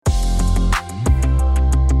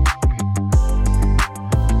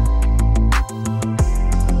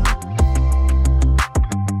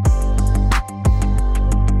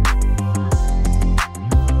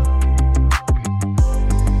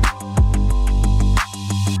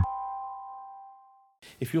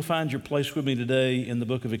If you'll find your place with me today in the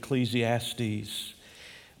book of Ecclesiastes,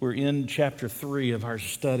 we're in chapter 3 of our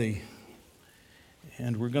study,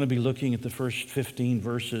 and we're going to be looking at the first 15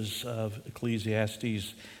 verses of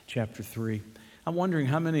Ecclesiastes chapter 3. I'm wondering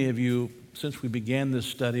how many of you, since we began this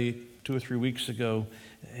study 2 or 3 weeks ago,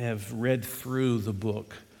 have read through the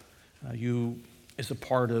book. You, as a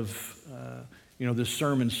part of this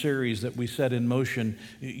sermon series that we set in motion,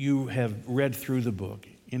 you have read through the book.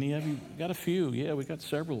 Any of you? Got a few. Yeah, we got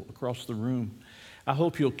several across the room. I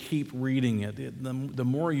hope you'll keep reading it. The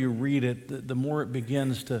more you read it, the more it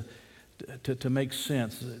begins to make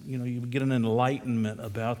sense. You get an enlightenment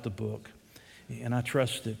about the book. And I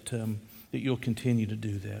trust that you'll continue to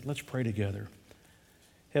do that. Let's pray together.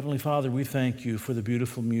 Heavenly Father, we thank you for the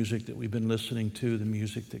beautiful music that we've been listening to, the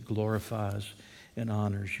music that glorifies and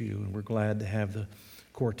honors you. And we're glad to have the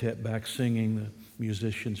quartet back singing, the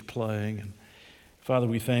musicians playing. And Father,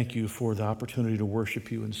 we thank you for the opportunity to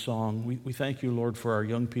worship you in song. We thank you, Lord, for our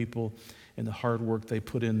young people and the hard work they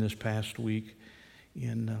put in this past week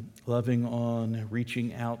in loving on,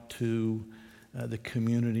 reaching out to the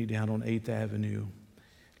community down on 8th Avenue.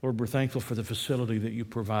 Lord, we're thankful for the facility that you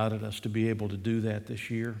provided us to be able to do that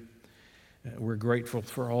this year. We're grateful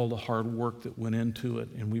for all the hard work that went into it,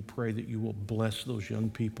 and we pray that you will bless those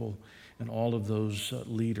young people and all of those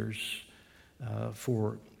leaders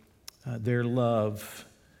for their love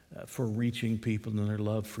for reaching people and their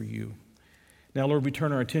love for you. Now, Lord, we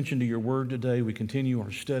turn our attention to your word today. We continue our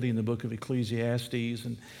study in the book of Ecclesiastes.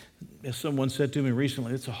 And as someone said to me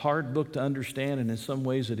recently, it's a hard book to understand, and in some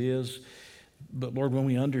ways it is. But Lord, when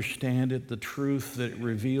we understand it, the truth that it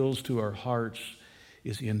reveals to our hearts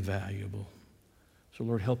is invaluable. So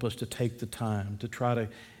Lord, help us to take the time to try to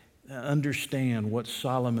understand what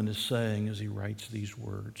Solomon is saying as he writes these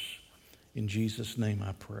words. In Jesus' name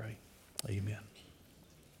I pray. Amen.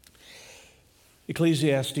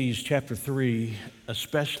 Ecclesiastes chapter 3,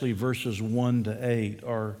 especially verses 1 to 8,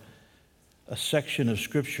 are a section of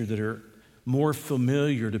Scripture that are more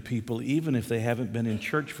familiar to people, even if they haven't been in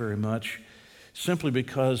church very much, simply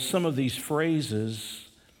because some of these phrases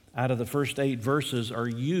out of the first 8 verses are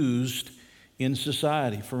used in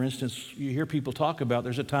society. For instance, you hear people talk about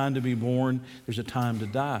there's a time to be born, there's a time to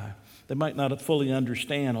die. They might not fully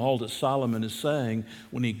understand all that Solomon is saying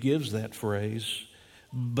when he gives that phrase,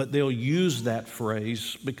 but they'll use that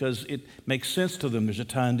phrase because it makes sense to them. There's a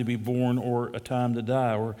time to be born or a time to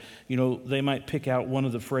die. Or, they might pick out one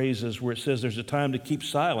of the phrases where it says there's a time to keep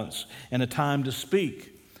silence and a time to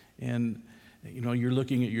speak. And, you're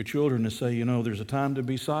looking at your children and say, there's a time to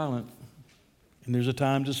be silent and there's a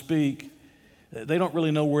time to speak. They don't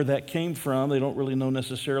really know where that came from. They don't really know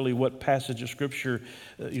necessarily what passage of Scripture,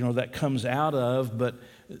 that comes out of, but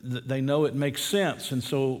they know it makes sense, and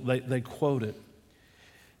so they quote it.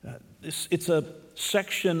 It's a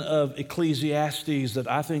section of Ecclesiastes that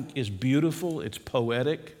I think is beautiful. It's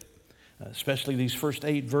poetic, especially these first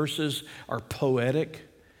 8 verses are poetic.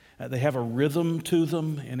 They have a rhythm to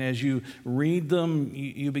them, and as you read them,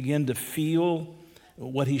 you begin to feel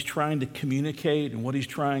what he's trying to communicate and what he's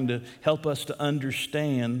trying to help us to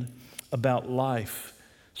understand about life.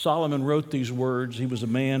 Solomon wrote these words. He was a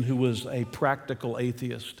man who was a practical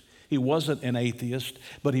atheist. He wasn't an atheist,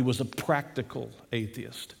 but he was a practical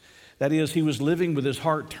atheist. That is, he was living with his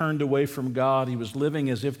heart turned away from God. He was living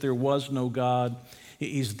as if there was no God.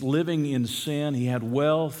 He's living in sin. He had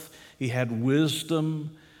wealth. He had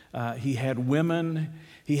wisdom. He had women.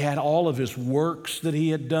 He had all of his works that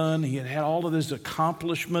he had done. He had all of his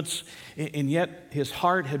accomplishments, and yet his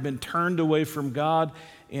heart had been turned away from God.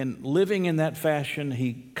 And living in that fashion,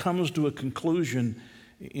 he comes to a conclusion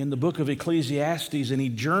in the book of Ecclesiastes, and he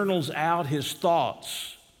journals out his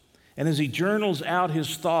thoughts. And as he journals out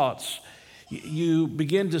his thoughts, you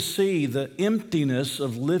begin to see the emptiness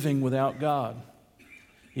of living without God.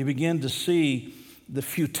 You begin to see the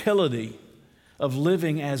futility of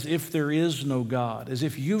living as if there is no God, as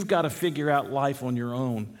if you've got to figure out life on your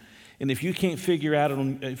own. And if you can't figure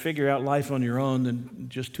out life on your own, then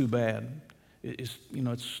just too bad. It's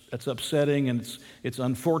upsetting and it's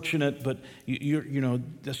unfortunate, but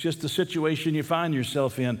that's just the situation you find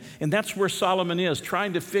yourself in. And that's where Solomon is,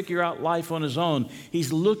 trying to figure out life on his own.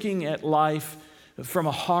 He's looking at life from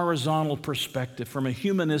a horizontal perspective, from a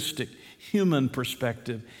human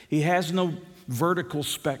perspective. He has no vertical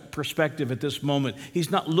perspective at this moment.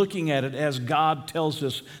 He's not looking at it as God tells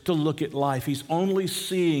us to look at life. He's only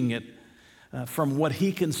seeing it from what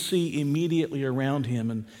he can see immediately around him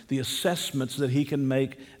and the assessments that he can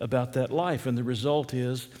make about that life. And the result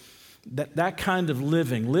is that kind of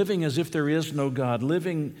living as if there is no God,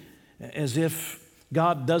 living as if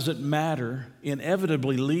God doesn't matter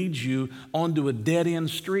inevitably leads you onto a dead-end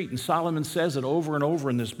street. And Solomon says it over and over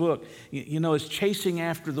in this book. You know, it's chasing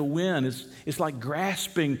after the wind. It's like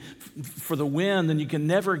grasping for the wind, and you can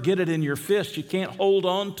never get it in your fist. You can't hold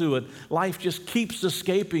on to it. Life just keeps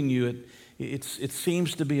escaping you. It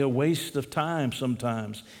seems to be a waste of time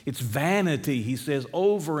sometimes. It's vanity, he says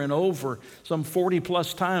over and over, some 40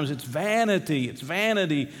 plus times. It's vanity, it's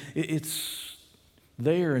vanity. It's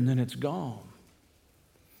there and then it's gone.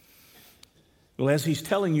 Well, as he's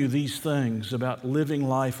telling you these things about living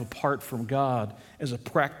life apart from God as a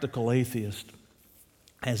practical atheist,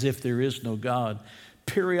 as if there is no God,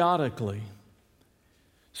 periodically,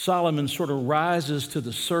 Solomon sort of rises to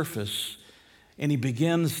the surface and he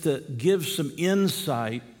begins to give some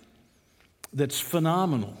insight that's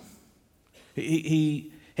phenomenal.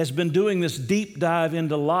 He has been doing this deep dive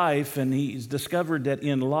into life, and he's discovered that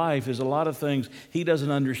in life is a lot of things he doesn't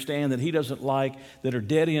understand, that he doesn't like, that are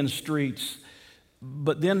dead-end streets.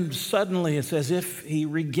 But then suddenly it's as if he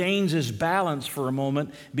regains his balance for a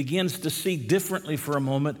moment, begins to see differently for a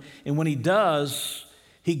moment, and when he does,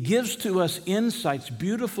 he gives to us insights,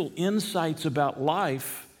 beautiful insights about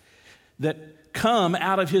life that come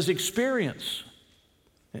out of his experience.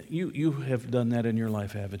 You have done that in your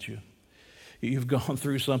life, haven't you? You've gone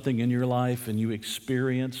through something in your life and you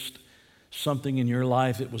experienced something in your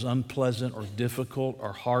life that was unpleasant or difficult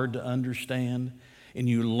or hard to understand, and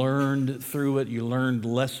you learned through it, you learned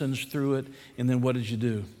lessons through it, and then what did you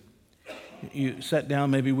do? You sat down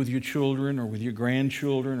maybe with your children or with your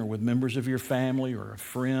grandchildren or with members of your family or a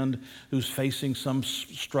friend who's facing some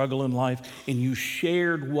struggle in life, and you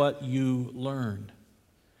shared what you learned.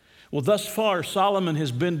 Well, thus far, Solomon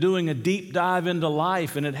has been doing a deep dive into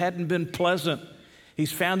life, and it hadn't been pleasant.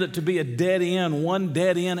 He's found it to be a dead end, one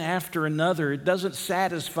dead end after another. It doesn't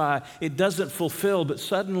satisfy, it doesn't fulfill, but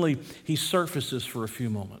suddenly he surfaces for a few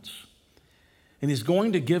moments. And he's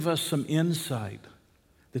going to give us some insight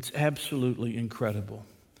that's absolutely incredible.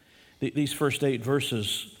 These first 8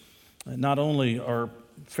 verses not only are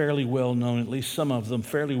fairly well known, at least some of them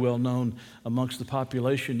fairly well known amongst the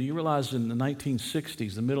population. Do you realize in the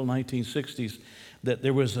 1960s, the middle 1960s, that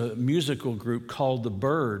there was a musical group called the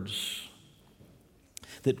Byrds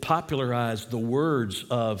that popularized the words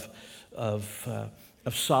of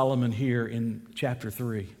Solomon here in chapter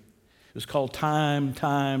 3. It was called Time,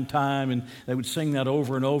 Time, Time, and they would sing that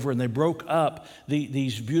over and over, and they broke up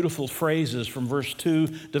these beautiful phrases from verse 2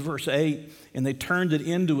 to verse 8, and they turned it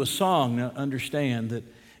into a song. Now, understand that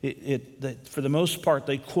that for the most part,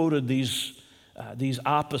 they quoted these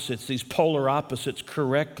opposites, these polar opposites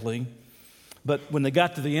correctly, but when they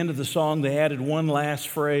got to the end of the song, they added one last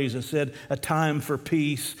phrase that said, "A time for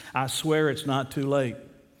peace, I swear it's not too late."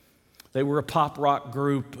 They were a pop rock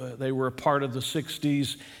group. They were a part of the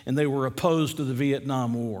 60s, and they were opposed to the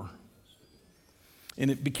Vietnam War.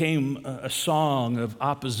 And it became a song of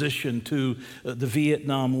opposition to the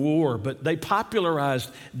Vietnam War. But they popularized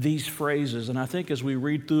these phrases. And I think as we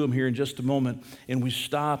read through them here in just a moment, and we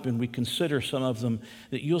stop and we consider some of them,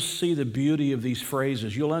 that you'll see the beauty of these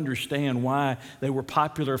phrases. You'll understand why they were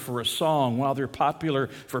popular for a song, while they're popular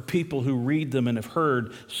for people who read them and have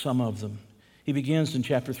heard some of them. He begins in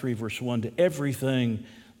chapter 3, verse 1, "To everything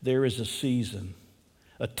there is a season,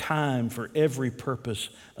 a time for every purpose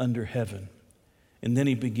under heaven." And then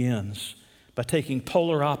he begins by taking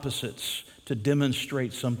polar opposites to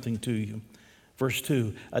demonstrate something to you. Verse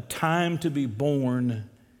 2, "A time to be born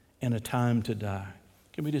and a time to die."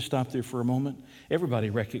 Can we just stop there for a moment?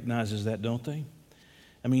 Everybody recognizes that, don't they?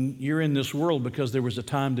 I mean, you're in this world because there was a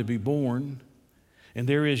time to be born, and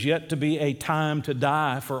there is yet to be a time to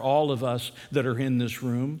die for all of us that are in this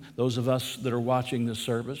room, those of us that are watching this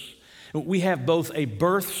service. We have both a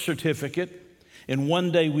birth certificate, and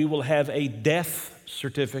one day we will have a death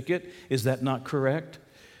certificate. Is that not correct?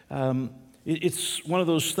 It's one of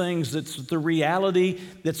those things that's the reality,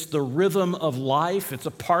 that's the rhythm of life. It's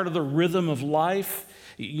a part of the rhythm of life.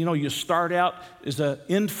 You know, you start out as an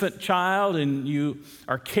infant child and you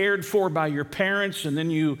are cared for by your parents, and then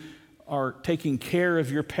you are taking care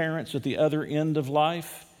of your parents at the other end of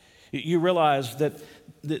life. You realize that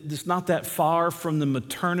it's not that far from the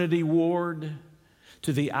maternity ward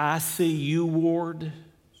to the ICU ward.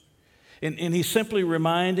 And he's simply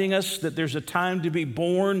reminding us that there's a time to be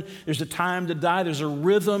born, there's a time to die, there's a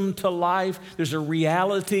rhythm to life, there's a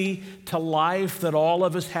reality to life that all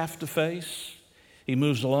of us have to face. He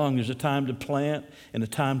moves along, there's a time to plant and a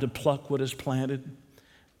time to pluck what is planted.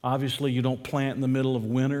 Obviously, you don't plant in the middle of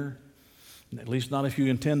winter, at least not if you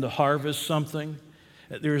intend to harvest something.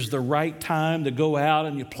 There's the right time to go out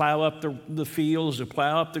and you plow up the fields, you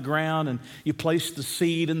plow up the ground, and you place the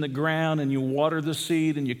seed in the ground, and you water the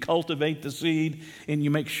seed, and you cultivate the seed, and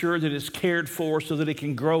you make sure that it's cared for so that it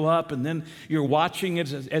can grow up, and then you're watching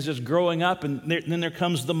it as it's growing up, and then there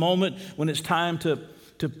comes the moment when it's time to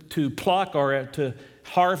pluck or to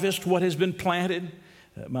harvest what has been planted.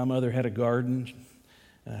 My mother had a garden.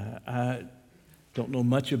 I don't know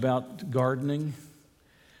much about gardening,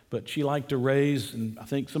 but she liked to raise, and I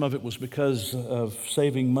think some of it was because of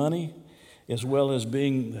saving money as well as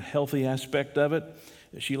being the healthy aspect of it.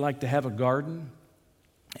 She liked to have a garden,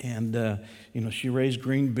 and she raised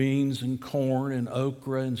green beans and corn and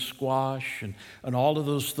okra and squash and all of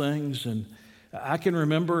those things. And I can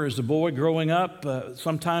remember as a boy growing up,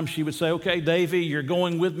 sometimes she would say, "Okay, Davy, you're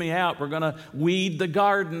going with me out. We're going to weed the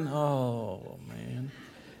garden." Oh, man.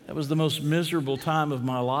 That was the most miserable time of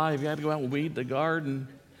my life. You had to go out and weed the garden.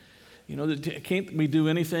 Can't we do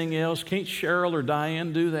anything else? Can't Cheryl or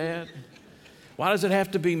Diane do that? Why does it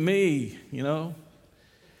have to be me, Well,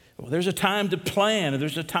 there's a time to plant, and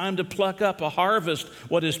there's a time to pluck up, a harvest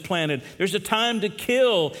what is planted. There's a time to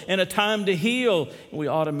kill and a time to heal. We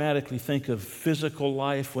automatically think of physical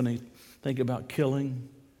life when they think about killing.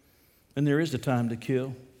 And there is a time to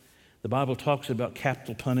kill. The Bible talks about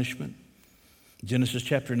capital punishment. Genesis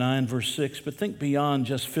chapter 9, verse 6. But think beyond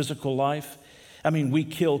just physical life. We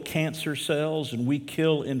kill cancer cells, and we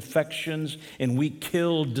kill infections, and we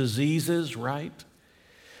kill diseases, right?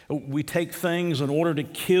 We take things in order to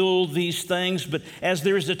kill these things, but as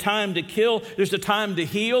there's a time to kill, there's a time to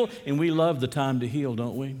heal, and we love the time to heal,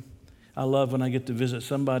 don't we? I love when I get to visit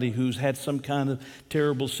somebody who's had some kind of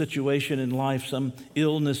terrible situation in life, some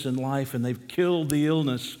illness in life, and they've killed the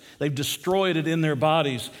illness. They've destroyed it in their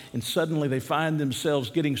bodies, and suddenly they find themselves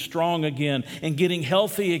getting strong again and getting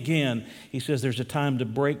healthy again. He says there's a time to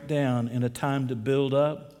break down and a time to build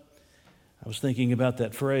up. I was thinking about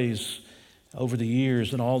that phrase over the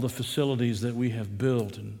years and all the facilities that we have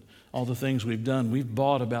built and all the things we've done. We've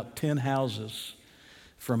bought about 10 houses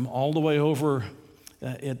from all the way over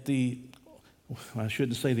at I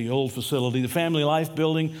shouldn't say the old facility, the Family Life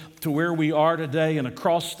Building, to where we are today and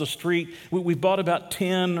across the street. We bought about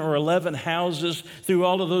 10 or 11 houses through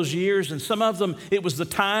all of those years, and some of them, it was the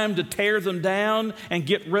time to tear them down and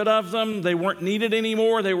get rid of them. They weren't needed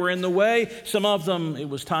anymore. They were in the way. Some of them, it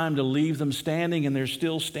was time to leave them standing, and they're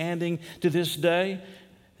still standing to this day.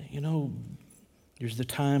 There's the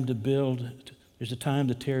time to build. There's a time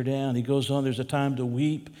to tear down. He goes on, there's a time to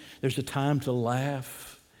weep. There's a time to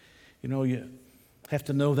laugh. You have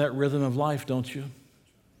to know that rhythm of life, don't you?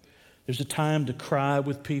 There's a time to cry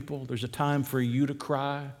with people. There's a time for you to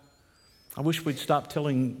cry. I wish we'd stop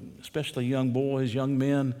telling, especially young boys, young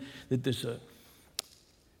men, that it's a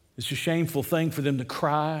shameful thing for them to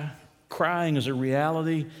cry. Crying is a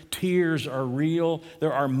reality. Tears are real.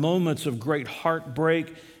 There are moments of great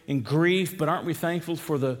heartbreak and grief, but aren't we thankful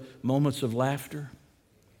for the moments of laughter?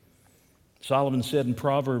 Solomon said in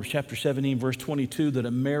Proverbs chapter 17, verse 22, that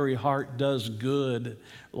a merry heart does good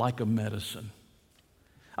like a medicine.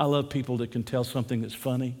 I love people that can tell something that's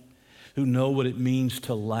funny, who know what it means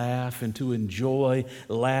to laugh and to enjoy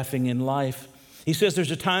laughing in life. He says there's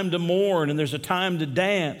a time to mourn and there's a time to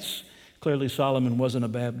dance. Clearly, Solomon wasn't a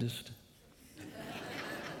Baptist.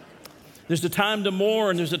 There's a time to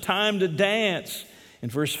mourn, there's a time to dance. In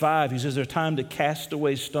verse 5, he says there's a time to cast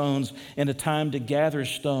away stones and a time to gather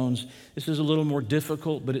stones. This is a little more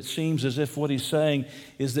difficult, but it seems as if what he's saying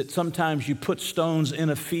is that sometimes you put stones in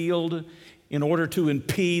a field in order to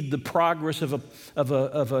impede the progress of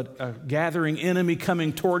a gathering enemy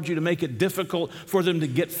coming towards you, to make it difficult for them to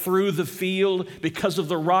get through the field because of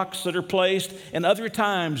the rocks that are placed. And other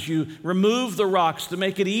times you remove the rocks to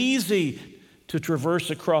make it easy to traverse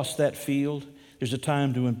across that field. There's a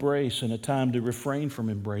time to embrace and a time to refrain from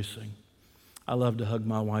embracing. I love to hug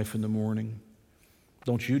my wife in the morning.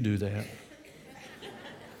 Don't you do that?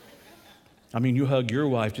 You hug your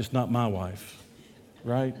wife, just not my wife,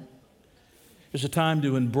 right? There's a time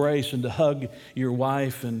to embrace and to hug your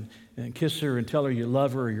wife and kiss her and tell her you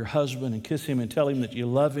love her, or your husband, and kiss him and tell him that you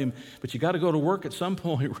love him. But you got to go to work at some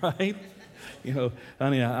point, right?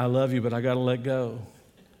 Honey, I love you, but I got to let go.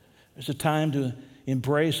 There's a time to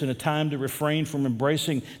embrace and a time to refrain from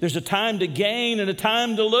embracing. There's a time to gain and a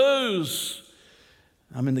time to lose.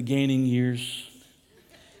 I'm in the gaining years.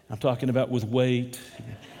 I'm talking about with weight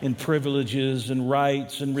and privileges and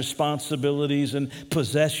rights and responsibilities and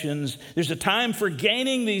possessions. There's a time for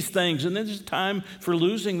gaining these things, and then there's a time for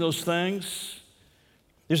losing those things.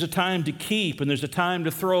 There's a time to keep and there's a time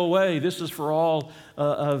to throw away. This is for all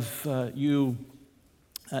of you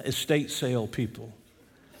estate sale people.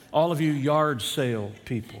 All of you yard sale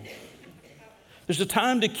people. There's a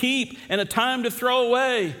time to keep and a time to throw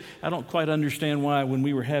away. I don't quite understand why when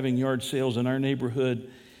we were having yard sales in our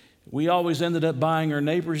neighborhood, we always ended up buying our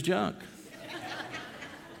neighbor's junk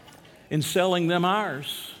and selling them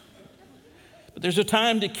ours. But there's a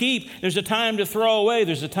time to keep, there's a time to throw away,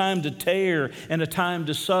 there's a time to tear and a time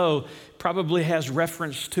to sow. Probably has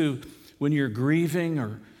reference to when you're grieving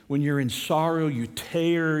or when you're in sorrow, you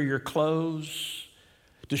tear your clothes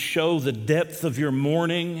to show the depth of your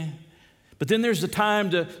mourning. But then there's the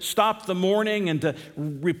time to stop the mourning and to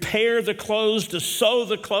repair the clothes, to sew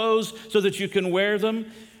the clothes so that you can wear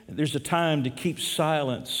them. There's a time to keep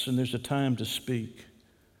silence and there's a time to speak.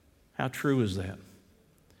 How true is that?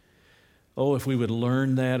 Oh, if we would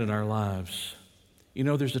learn that in our lives. You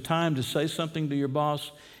know, there's a time to say something to your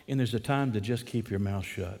boss and there's a time to just keep your mouth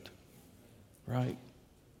shut, right?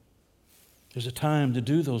 There's a time to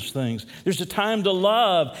do those things. There's a time to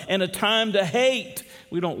love and a time to hate.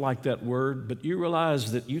 We don't like that word, but you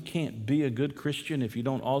realize that you can't be a good Christian if you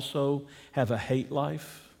don't also have a hate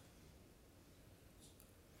life.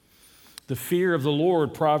 The fear of the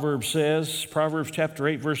Lord, Proverbs says, Proverbs chapter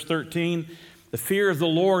 8, verse 13, the fear of the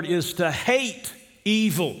Lord is to hate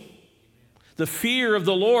evil. The fear of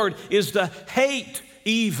the Lord is to hate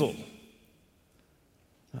evil.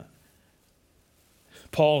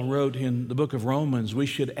 Paul wrote in the book of Romans, we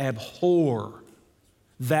should abhor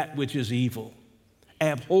that which is evil.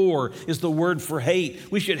 Abhor is the word for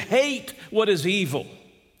hate. We should hate what is evil.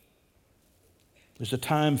 There's a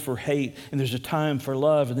time for hate and there's a time for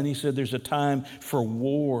love. And then he said there's a time for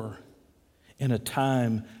war and a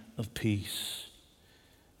time of peace.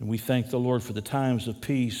 And we thank the Lord for the times of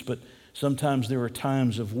peace, but sometimes there are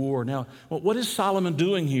times of war. Now, what is Solomon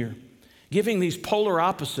doing here? Giving these polar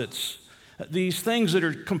opposites, these things that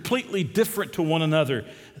are completely different to one another.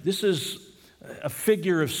 This is a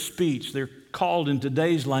figure of speech. They're called in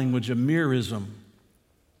today's language a merism.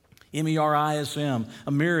 M-E-R-I-S-M,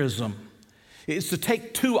 a merism. It's to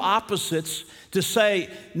take two opposites to say,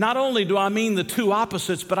 not only do I mean the two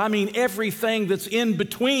opposites, but I mean everything that's in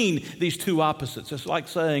between these two opposites. It's like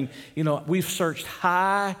saying, you know, we've searched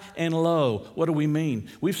high and low. What do we mean?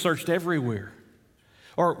 We've searched everywhere.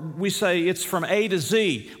 Or we say it's from A to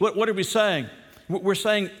Z. What are we saying? We're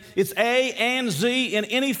saying it's A and Z and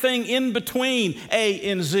anything in between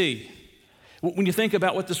A and Z. When you think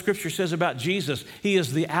about what the Scripture says about Jesus, He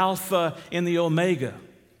is the Alpha and the Omega,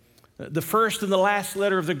 the first and the last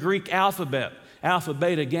letter of the Greek alphabet. Alpha,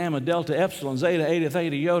 beta, gamma, delta, epsilon, zeta, eta,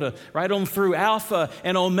 theta, iota, right on through Alpha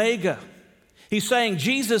and Omega. He's saying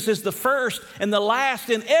Jesus is the first and the last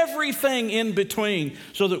and everything in between,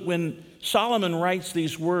 so that when Solomon writes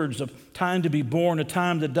these words of time to be born, a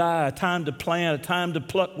time to die, a time to plant, a time to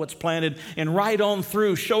pluck what's planted, and right on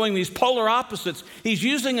through, showing these polar opposites, he's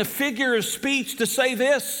using a figure of speech to say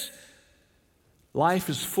this: life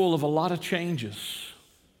is full of a lot of changes.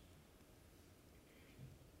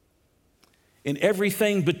 And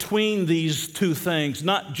everything between these two things,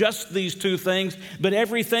 not just these two things, but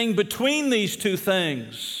everything between these two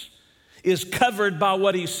things is covered by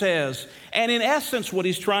what he says. And in essence, what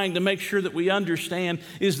he's trying to make sure that we understand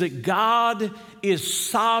is that God is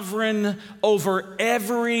sovereign over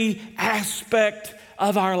every aspect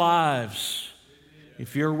of our lives.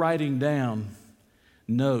 If you're writing down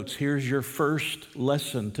notes, here's your first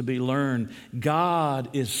lesson to be learned. God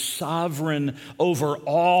is sovereign over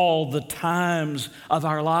all the times of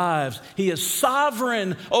our lives. He is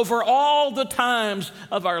sovereign over all the times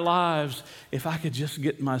of our lives. If I could just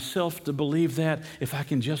get myself to believe that, if I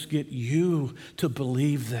can just get you to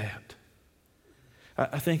believe that.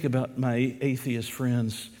 I think about my atheist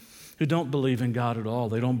friends who don't believe in God at all.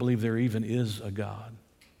 They don't believe there even is a God.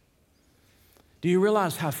 Do you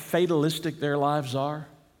realize how fatalistic their lives are?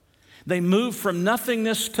 They move from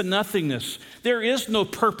nothingness to nothingness. There is no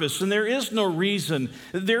purpose and there is no reason.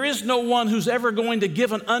 There is no one who's ever going to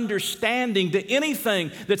give an understanding to anything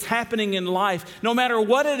that's happening in life, no matter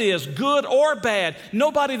what it is, good or bad.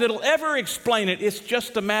 Nobody that'll ever explain it. It's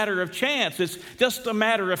just a matter of chance. It's just a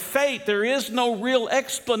matter of fate. There is no real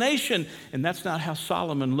explanation. And that's not how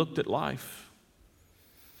Solomon looked at life.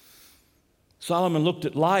 Solomon looked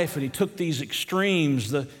at life and he took these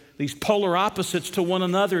extremes, these polar opposites to one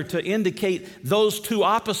another to indicate those two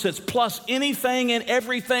opposites, plus anything and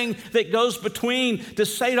everything that goes between, to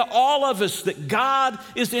say to all of us that God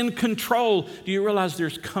is in control. Do you realize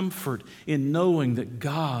there's comfort in knowing that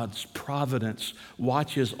God's providence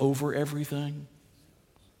watches over everything?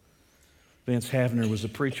 Vance Havner was a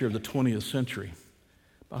preacher of the 20th century.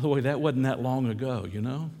 By the way, that wasn't that long ago, you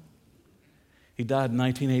know? He died in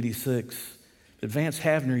 1986. Vance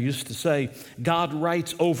Havner used to say, God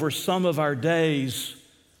writes over some of our days,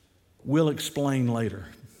 we'll explain later.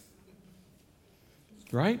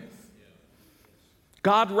 Right?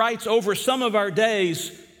 God writes over some of our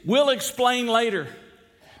days, we'll explain later.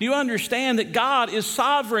 Do you understand that God is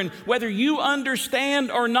sovereign, whether you understand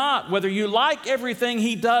or not, whether you like everything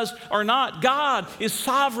He does or not? God is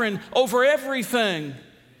sovereign over everything.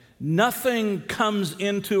 Nothing comes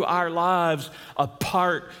into our lives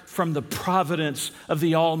apart from the providence of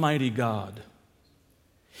the Almighty God.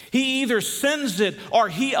 He either sends it or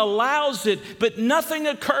He allows it, but nothing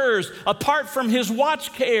occurs apart from His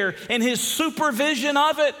watch care and His supervision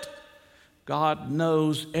of it. God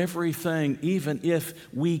knows everything, even if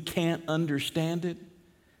we can't understand it.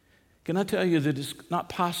 Can I tell you that it's not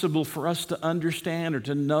possible for us to understand or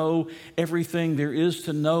to know everything there is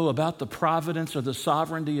to know about the providence or the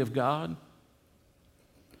sovereignty of God?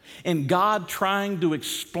 And God trying to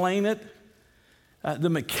explain it, the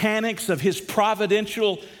mechanics of His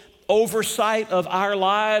providential oversight of our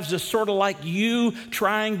lives is sort of like you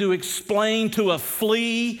trying to explain to a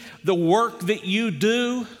flea the work that you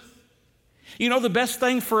do. You know the best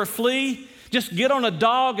thing for a flea? Just get on a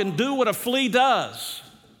dog and do what a flea does.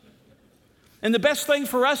 And the best thing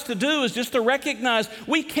for us to do is just to recognize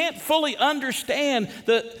we can't fully understand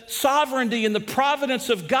the sovereignty and the providence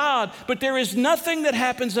of God, but there is nothing that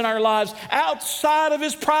happens in our lives outside of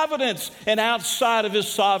His providence and outside of His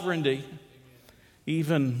sovereignty.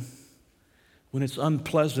 Even when it's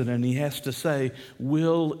unpleasant and He has to say,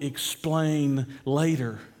 we'll explain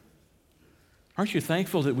later. Aren't you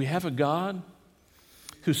thankful that we have a God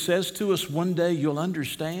who says to us, one day you'll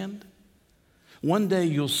understand? One day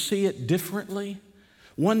you'll see it differently.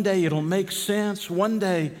 One day it'll make sense. One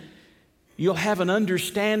day you'll have an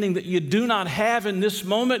understanding that you do not have in this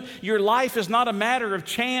moment. Your life is not a matter of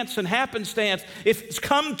chance and happenstance. If it's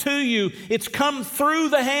come to you, it's come through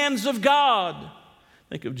the hands of God.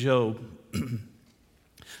 Think of Job.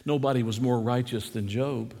 Nobody was more righteous than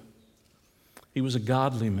Job. He was a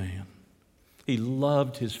godly man. He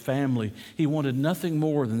loved his family. He wanted nothing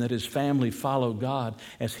more than that his family follow God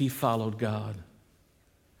as he followed God.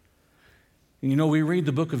 And you know, we read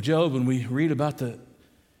the book of Job and we read about the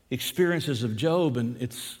experiences of Job, and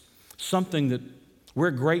it's something that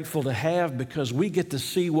we're grateful to have because we get to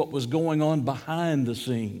see what was going on behind the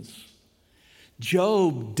scenes.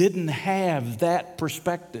 Job didn't have that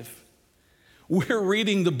perspective. We're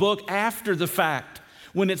reading the book after the fact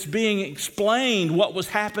when it's being explained what was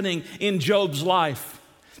happening in Job's life.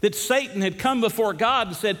 That Satan had come before God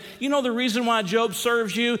and said, you know the reason why Job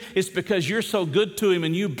serves you is because you're so good to him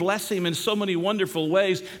and you bless him in so many wonderful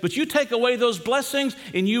ways. But you take away those blessings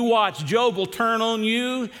and you watch, Job will turn on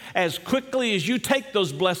you as quickly as you take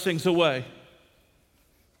those blessings away.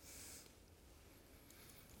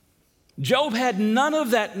 Job had none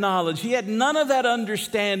of that knowledge. He had none of that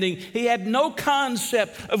understanding. He had no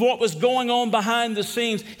concept of what was going on behind the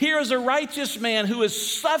scenes. Here is a righteous man who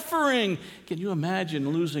is suffering. Can you imagine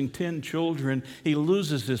losing 10 children? He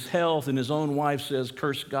loses his health, and his own wife says,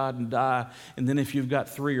 curse God and die. And then if you've got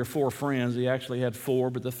 3 or 4 friends, he actually had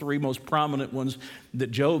 4, but the 3 most prominent ones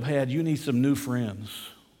that Job had, you need some new friends,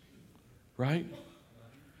 right?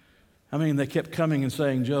 I mean, they kept coming and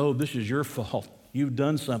saying, Job, this is your fault. You've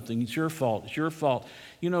done something. It's your fault. It's your fault.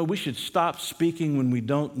 You know, we should stop speaking when we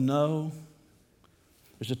don't know.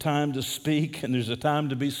 There's a time to speak and there's a time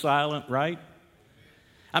to be silent, right?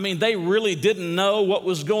 I mean, they really didn't know what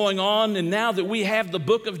was going on. And now that we have the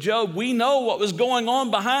book of Job, we know what was going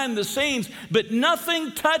on behind the scenes. But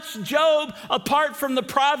nothing touched Job apart from the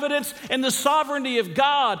providence and the sovereignty of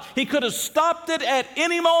God. He could have stopped it at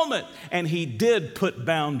any moment, and he did put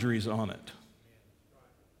boundaries on it.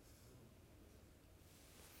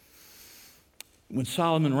 When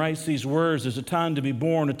Solomon writes these words, there's a time to be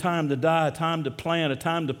born, a time to die, a time to plant, a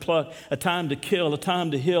time to pluck, a time to kill, a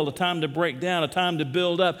time to heal, a time to break down, a time to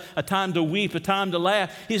build up, a time to weep, a time to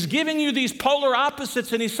laugh. He's giving you these polar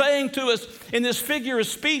opposites, and he's saying to us in this figure of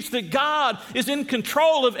speech that God is in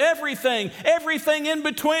control of everything in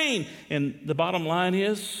between. And the bottom line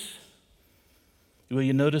is, will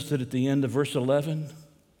you notice that at the end of verse 11?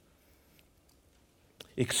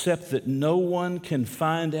 Except that no one can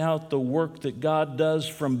find out the work that God does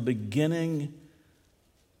from beginning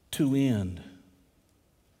to end.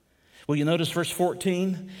 Will you notice verse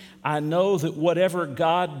 14? I know that whatever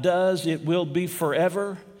God does, it will be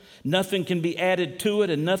forever. Nothing can be added to it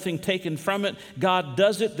and nothing taken from it. God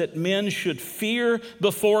does it that men should fear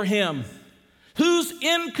before him. Who's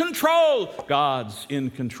in control? God's in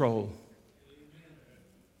control.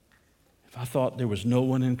 if I thought there was no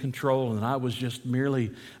one in control and I was just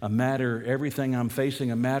merely everything I'm facing,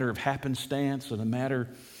 a matter of happenstance and a matter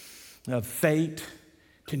of fate,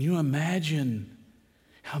 can you imagine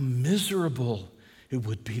how miserable it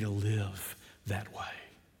would be to live that way?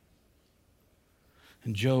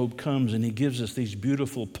 And Job comes and he gives us these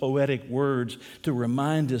beautiful poetic words to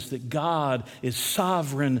remind us that God is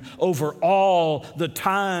sovereign over all the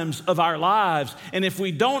times of our lives. And if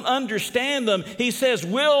we don't understand them, he says,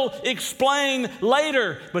 we'll explain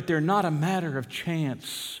later. But they're not a matter of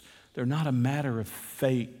chance. They're not a matter of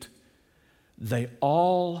fate. They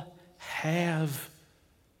all have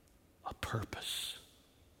a purpose.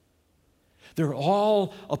 They're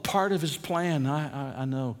all a part of his plan. I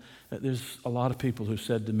know that there's a lot of people who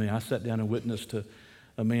said to me, I sat down and witnessed to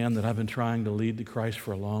a man that I've been trying to lead to Christ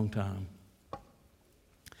for a long time.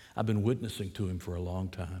 I've been witnessing to him for a long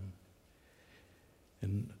time.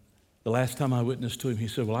 And the last time I witnessed to him, he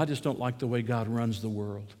said, well, I just don't like the way God runs the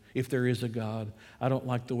world. If there is a God, I don't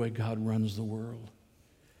like the way God runs the world.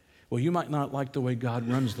 Well, you might not like the way God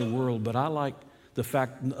runs the world, but I like the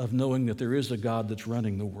fact of knowing that there is a God that's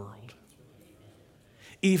running the world.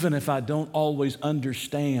 Even if I don't always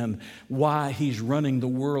understand why he's running the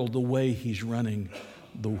world the way he's running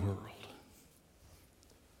the world.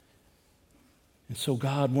 And so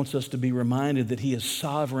God wants us to be reminded that he is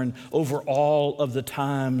sovereign over all of the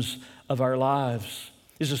times of our lives.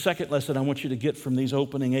 There's a second lesson I want you to get from these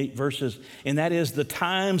opening 8 verses, and that is the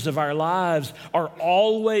times of our lives are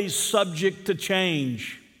always subject to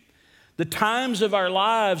change. The times of our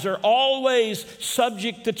lives are always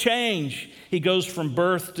subject to change. He goes from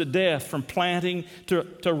birth to death, from planting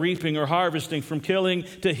to reaping or harvesting, from killing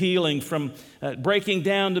to healing, from breaking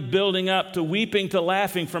down to building up, to weeping to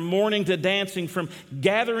laughing, from mourning to dancing, from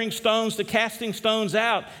gathering stones to casting stones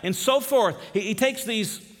out, and so forth. He takes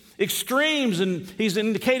these extremes and he's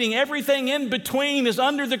indicating everything in between is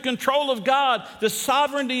under the control of God, the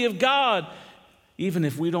sovereignty of God. Even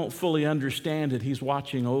if we don't fully understand it, he's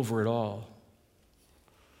watching over it all.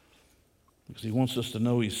 Because he wants us to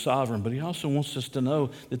know he's sovereign, but he also wants us to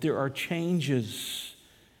know that there are changes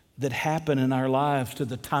that happen in our lives to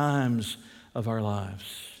the times of our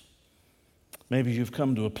lives. Maybe you've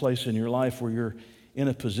come to a place in your life where you're in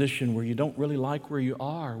a position where you don't really like where you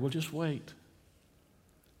are. Well, just wait.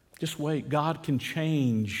 Just wait. God can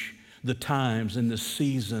change the times and the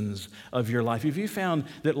seasons of your life. Have you found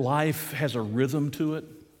that life has a rhythm to it?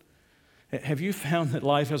 Have you found that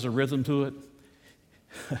life has a rhythm to it?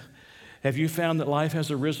 Have you found that life has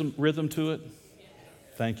a rhythm to it?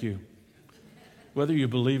 Thank you. Whether you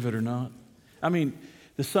believe it or not. I mean,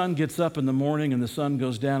 the sun gets up in the morning and the sun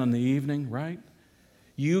goes down in the evening, right?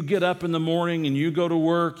 You get up in the morning and you go to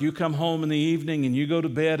work. You come home in the evening and you go to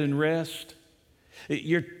bed and rest.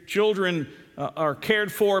 Your children are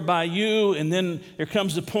cared for by you, and then there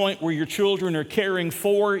comes a point where your children are caring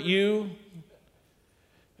for you.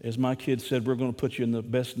 As my kids said, we're going to put you in the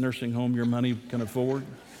best nursing home your money can afford.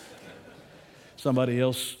 Somebody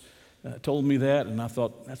else told me that, and I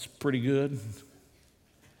thought, that's pretty good.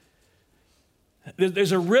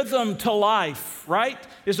 There's a rhythm to life, right?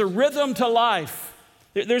 There's a rhythm to life.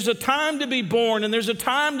 There's a time to be born, and there's a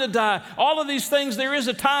time to die. All of these things, there is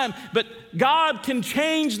a time, but God can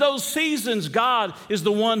change those seasons. God is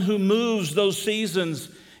the one who moves those seasons,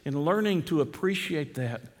 and learning to appreciate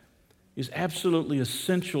that is absolutely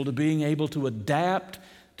essential to being able to adapt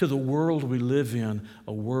to the world we live in,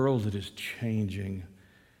 a world that is changing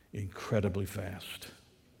incredibly fast.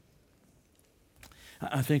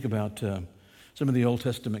 I think about some of the Old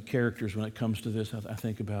Testament characters when it comes to this. I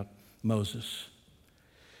think about Moses.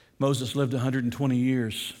 Moses lived 120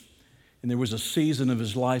 years, and there was a season of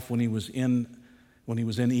his life when he was in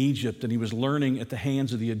Egypt, and he was learning at the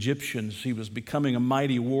hands of the Egyptians. He was becoming a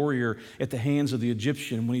mighty warrior at the hands of the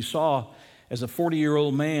Egyptian. When he saw, as a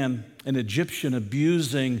 40-year-old man, an Egyptian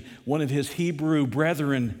abusing one of his Hebrew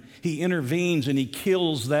brethren, he intervenes and he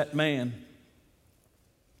kills that man.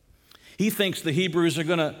 He thinks the Hebrews are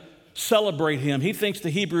going to celebrate him. He thinks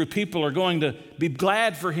the Hebrew people are going to be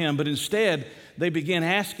glad for him, but instead they begin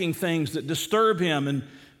asking things that disturb him. And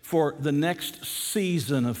for the next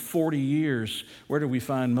season of 40 years, where do we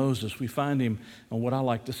find Moses? We find him on what I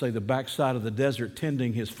like to say the backside of the desert,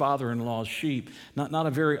 tending his father-in-law's sheep. Not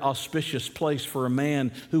a very auspicious place for a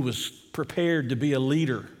man who was prepared to be a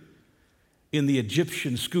leader in the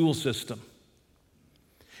Egyptian school system.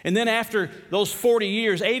 And then after those 40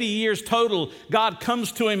 years, 80 years total, God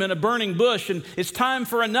comes to him in a burning bush, and it's time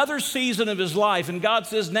for another season of his life. And God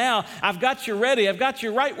says, now, I've got you ready. I've got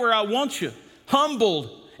you right where I want you,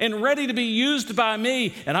 humbled and ready to be used by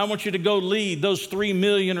me. And I want you to go lead those 3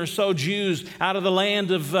 million or so Jews out of the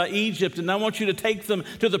land of Egypt. And I want you to take them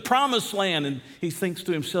to the promised land. And he thinks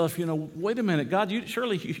to himself, wait a minute, God,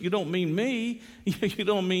 surely you don't mean me. You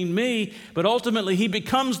don't mean me. But ultimately, he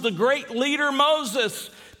becomes the great leader Moses.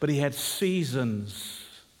 But he had seasons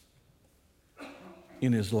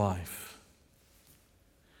in his life.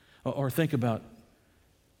 Or think about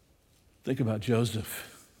Joseph.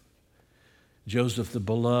 Joseph, the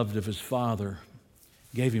beloved of his father,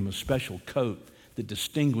 gave him a special coat that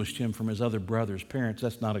distinguished him from his other brothers. Parents,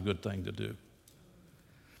 that's not a good thing to do.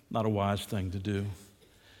 Not a wise thing to do.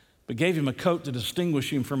 But gave him a coat to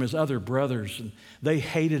distinguish him from his other brothers. And they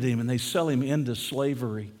hated him and they sell him into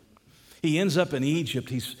slavery. He ends up in Egypt.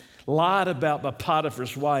 He's lied about by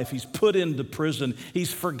Potiphar's wife. He's put into prison.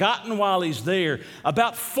 He's forgotten while he's there.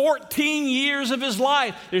 About 14 years of his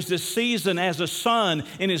life, there's this season as a son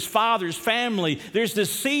in his father's family. There's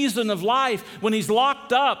this season of life when he's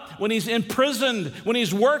locked up, when he's imprisoned, when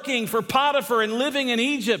he's working for Potiphar and living in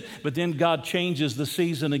Egypt. But then God changes the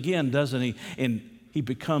season again, doesn't he? And he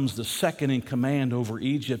becomes the second in command over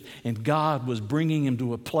Egypt. And God was bringing him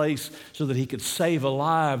to a place so that he could save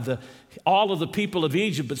alive all of the people of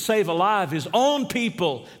Egypt, but save alive his own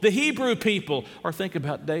people, the Hebrew people. Or think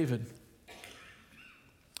about David.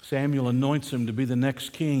 Samuel anoints him to be the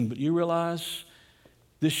next king. But you realize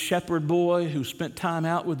this shepherd boy who spent time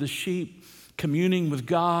out with the sheep, communing with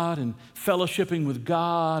God and fellowshipping with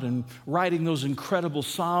God and writing those incredible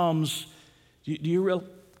psalms, do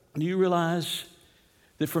you realize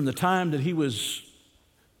that from the time that he was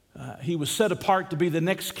set apart to be the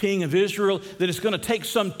next king of Israel, that it's going to take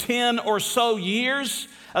some 10 or so years,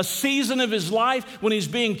 a season of his life when he's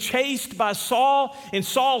being chased by Saul, and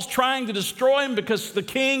Saul's trying to destroy him because the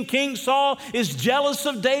King Saul, is jealous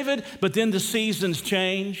of David. But then the seasons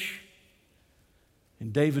change,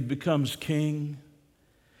 and David becomes king,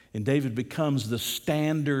 and David becomes the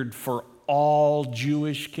standard for all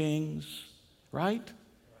Jewish kings, right?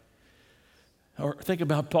 Or think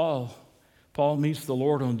about Paul. Paul meets the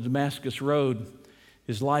Lord on the Damascus Road.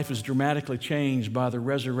 His life is dramatically changed by the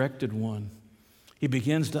resurrected one. He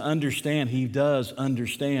begins to understand, he does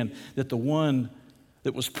understand, that the one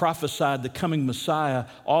that was prophesied, the coming Messiah,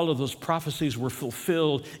 all of those prophecies were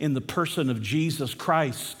fulfilled in the person of Jesus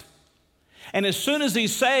Christ. And as soon as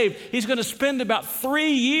he's saved, he's going to spend about 3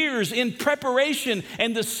 years in preparation,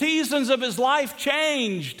 and the seasons of his life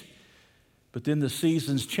changed. But then the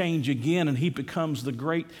seasons change again, and he becomes the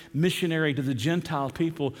great missionary to the Gentile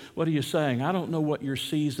people. What are you saying? I don't know what your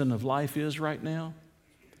season of life is right now.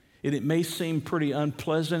 And it may seem pretty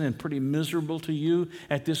unpleasant and pretty miserable to you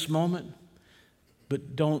at this moment,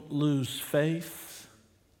 but don't lose faith.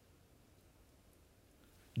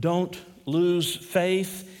 Don't lose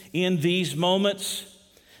faith in these moments.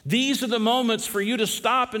 These are the moments for you to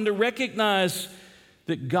stop and to recognize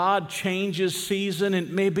that God changes season. And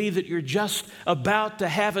it may be that you're just about to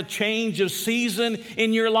have a change of season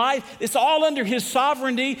in your life. It's all under His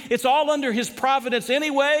sovereignty. It's all under His providence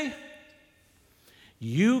anyway.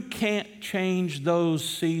 You can't change those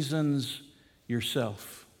seasons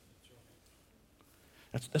yourself.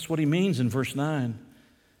 That's what he means in verse 9.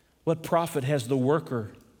 What profit has the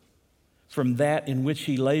worker from that in which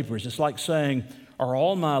he labors? It's like saying, are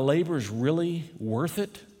all my labors really worth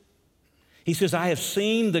it? He says, I have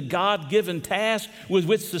seen the God-given task with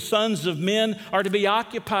which the sons of men are to be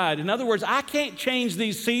occupied. In other words, I can't change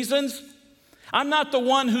these seasons. I'm not the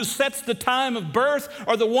one who sets the time of birth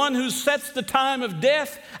or the one who sets the time of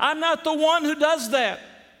death. I'm not the one who does that.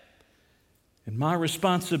 And my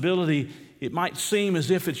responsibility, it might seem as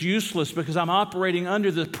if it's useless because I'm operating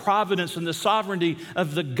under the providence and the sovereignty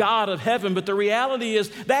of the God of heaven. But the reality is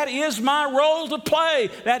that is my role to play.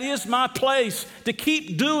 That is my place to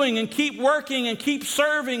keep doing and keep working and keep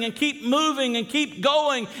serving and keep moving and keep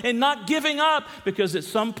going and not giving up, because at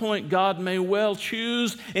some point God may well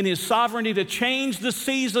choose in His sovereignty to change the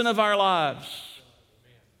season of our lives.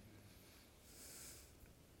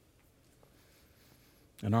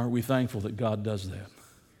 And aren't we thankful that God does that?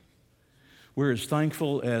 We're as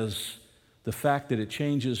thankful as the fact that it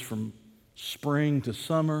changes from spring to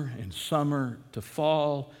summer and summer to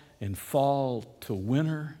fall and fall to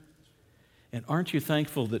winter. And aren't you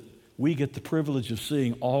thankful that we get the privilege of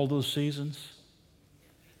seeing all those seasons?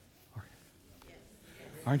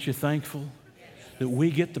 Aren't you thankful that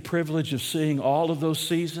we get the privilege of seeing all of those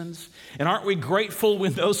seasons? And aren't we grateful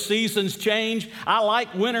when those seasons change? I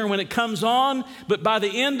like winter when it comes on, but by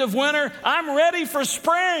the end of winter, I'm ready for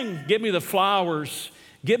spring. Give me the flowers.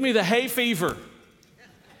 Give me the hay fever.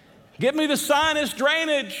 Give me the sinus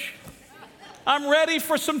drainage. I'm ready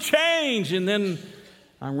for some change. And then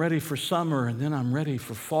I'm ready for summer, and then I'm ready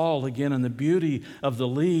for fall again, and the beauty of the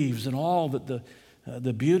leaves and all that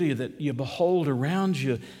the beauty that you behold around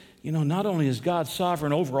you. You know, not only is God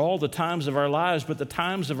sovereign over all the times of our lives, but the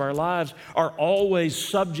times of our lives are always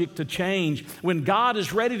subject to change. When God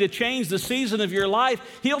is ready to change the season of your life,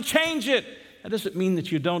 He'll change it. That doesn't mean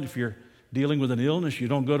that you don't, if you're dealing with an illness, you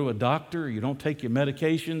don't go to a doctor, or you don't take your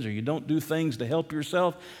medications, or you don't do things to help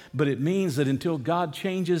yourself. But it means that until God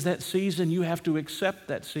changes that season, you have to accept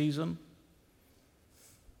that season.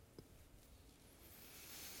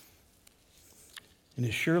 And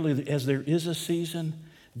as surely as there is a season,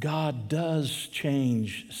 God does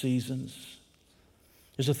change seasons.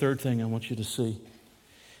 Here's a third thing I want you to see.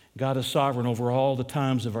 God is sovereign over all the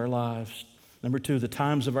times of our lives. Number two, the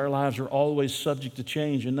times of our lives are always subject to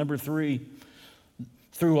change. And number three,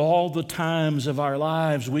 through all the times of our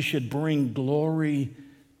lives, we should bring glory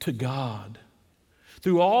to God.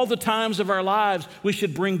 Through all the times of our lives, we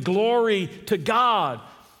should bring glory to God.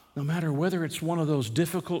 No matter whether it's one of those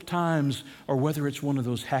difficult times or whether it's one of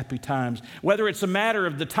those happy times, whether it's a matter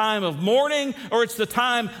of the time of mourning or it's the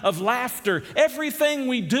time of laughter, everything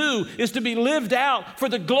we do is to be lived out for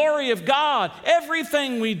the glory of God.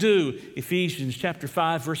 Everything we do. Ephesians chapter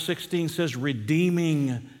 5, verse 16 says,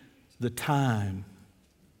 redeeming the time,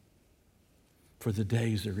 for the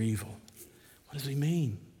days are evil. What does he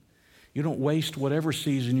mean? You don't waste whatever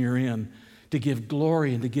season you're in to give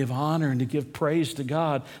glory and to give honor and to give praise to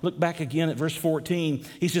God. Look back again at verse 14.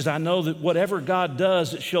 He says, I know that whatever God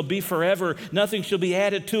does, it shall be forever. Nothing shall be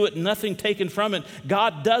added to it, nothing taken from it.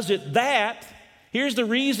 God does it that, here's the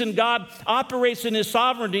reason God operates in His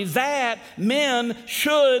sovereignty, that men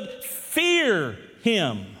should fear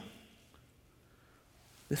Him.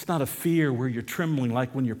 It's not a fear where you're trembling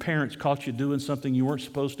like when your parents caught you doing something you weren't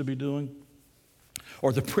supposed to be doing.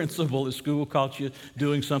 Or the principal at school caught you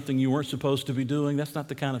doing something you weren't supposed to be doing. That's not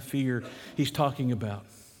the kind of fear he's talking about.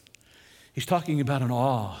 He's talking about an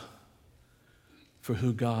awe for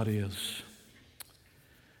who God is. It's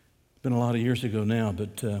been a lot of years ago now,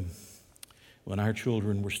 but when our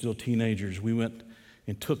children were still teenagers, we went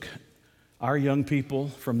and took our young people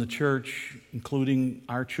from the church, including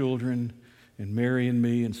our children and Mary and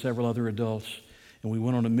me and several other adults, and we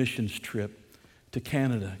went on a missions trip to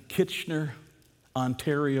Canada, Kitchener,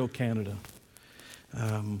 Ontario, Canada.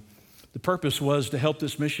 The purpose was to help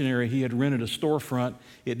this missionary. He had rented a storefront.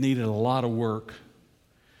 It needed a lot of work.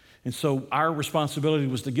 And so our responsibility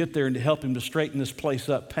was to get there and to help him to straighten this place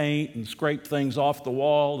up, paint and scrape things off the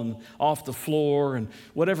wall and off the floor and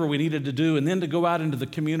whatever we needed to do, and then to go out into the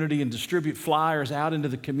community and distribute flyers out into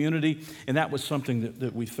the community. And that was something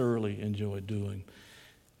that we thoroughly enjoyed doing.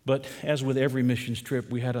 But as with every missions trip,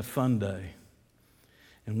 we had a fun day.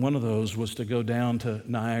 And one of those was to go down to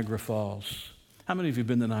Niagara Falls. How many of you have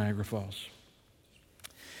been to Niagara Falls?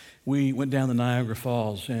 We went down to Niagara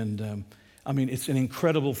Falls, and it's an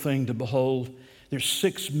incredible thing to behold. There's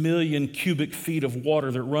 6 million cubic feet of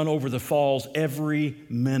water that run over the falls every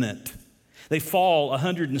minute. They fall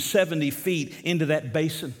 170 feet into that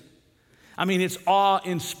basin. It's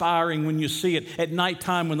awe-inspiring when you see it at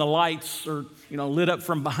nighttime when the lights are lit up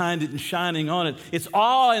from behind it and shining on it. It's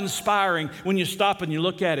awe-inspiring when you stop and you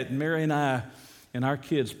look at it. And Mary and I and our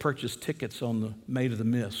kids purchased tickets on the Maid of the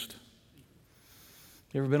Mist.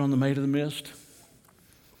 You ever been on the Maid of the Mist?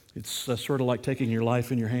 It's sort of like taking your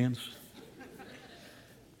life in your hands.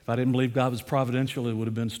 If I didn't believe God was providential, it would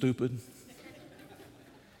have been stupid.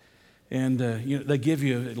 And they give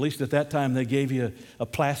you, at least at that time, they gave you a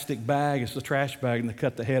plastic bag. It's a trash bag, and they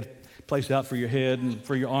cut the place out for your head and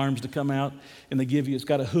for your arms to come out. And they give you, it's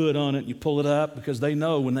got a hood on it, and you pull it up because they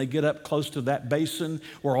know when they get up close to that basin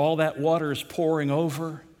where all that water is pouring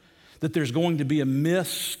over, that there's going to be a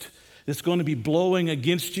mist that's going to be blowing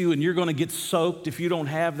against you, and you're going to get soaked if you don't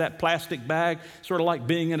have that plastic bag, sort of like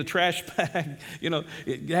being in a trash bag.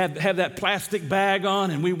 Have that plastic bag on,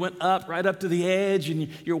 and we went right up to the edge, and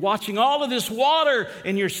you're watching all of this water,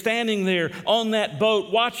 and you're standing there on that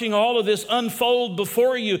boat watching all of this unfold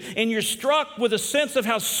before you, and you're struck with a sense of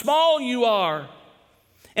how small you are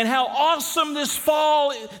and how awesome this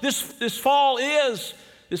fall is,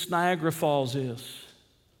 this Niagara Falls is.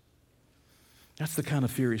 That's the kind of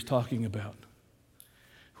fear he's talking about,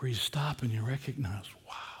 where you stop and you recognize,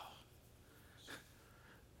 wow,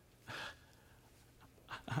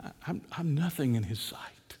 I'm nothing in his sight.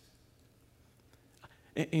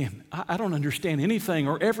 And I don't understand anything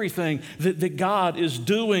or everything that God is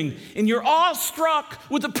doing. And you're awestruck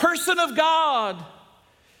with the person of God.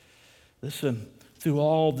 Listen, through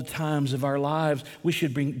all the times of our lives, we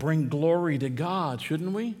should bring glory to God,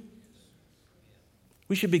 shouldn't we?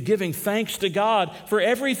 We should be giving thanks to God for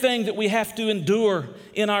everything that we have to endure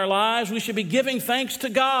in our lives. We should be giving thanks to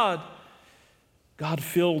God. God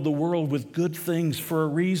filled the world with good things for a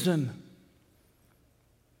reason.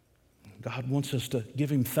 God wants us to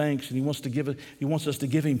give Him thanks, and He wants us to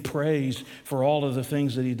give Him praise for all of the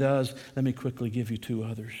things that He does. Let me quickly give you two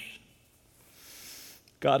others.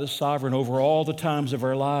 God is sovereign over all the times of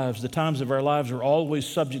our lives. The times of our lives are always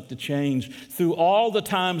subject to change. Through all the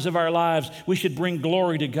times of our lives, we should bring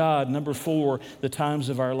glory to God. Number 4, the times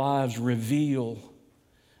of our lives reveal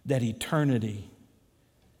that eternity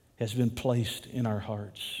has been placed in our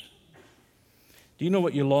hearts. Do you know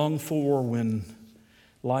what you long for when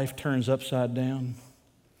life turns upside down?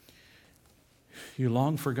 You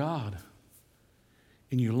long for God.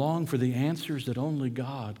 And you long for the answers that only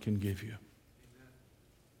God can give you.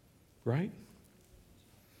 Right?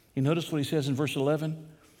 You notice what he says in verse 11?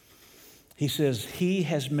 He says, He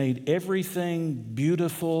has made everything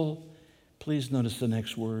beautiful. Please notice the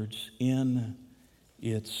next words, in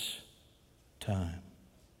its time.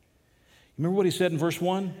 Remember what he said in verse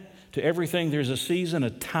 1? To everything there's a season, a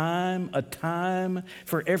time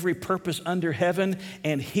for every purpose under heaven,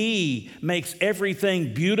 and He makes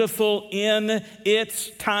everything beautiful in its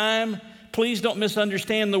time. Please don't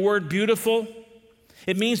misunderstand the word beautiful.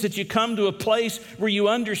 It means that you come to a place where you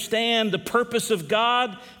understand the purpose of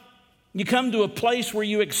God. You come to a place where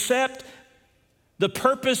you accept the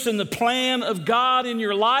purpose and the plan of God in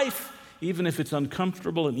your life, even if it's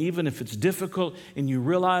uncomfortable and even if it's difficult, and you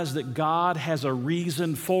realize that God has a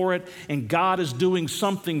reason for it, and God is doing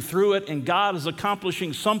something through it, and God is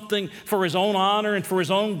accomplishing something for His own honor and for His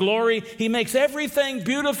own glory. He makes everything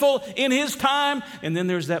beautiful in His time. And then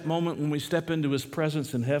there's that moment when we step into His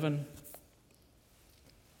presence in heaven.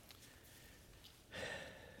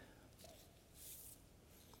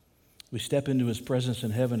 We step into His presence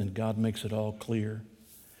in heaven, and God makes it all clear,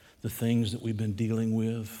 the things that we've been dealing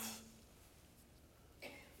with.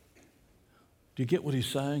 Do you get what He's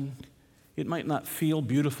saying? It might not feel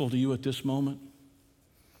beautiful to you at this moment.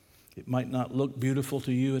 It might not look beautiful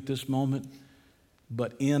to you at this moment,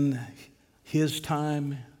 but in His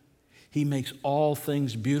time, He makes all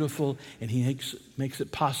things beautiful, and He makes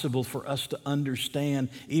it possible for us to understand,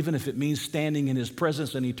 even if it means standing in His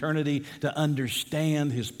presence in eternity, to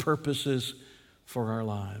understand His purposes for our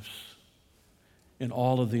lives in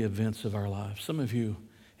all of the events of our lives. Some of you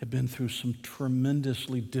have been through some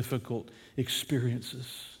tremendously difficult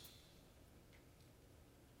experiences,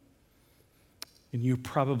 and you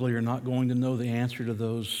probably are not going to know the answer to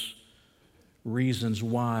those reasons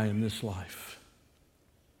why in this life.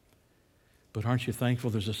 But aren't you thankful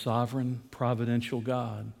there's a sovereign, providential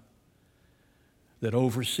God that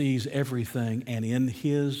oversees everything, and in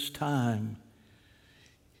His time,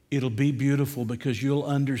 it'll be beautiful because you'll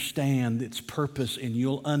understand its purpose and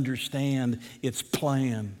you'll understand its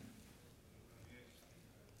plan.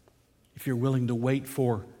 If you're willing to wait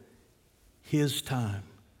for His time.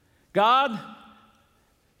 God,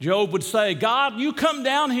 Job would say, God, you come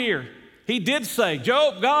down here. He did say,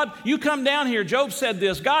 God, you come down here. Job said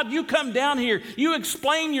this, God, you come down here. You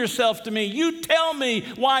explain yourself to me. You tell me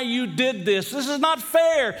why you did this. This is not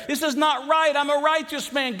fair. This is not right. I'm a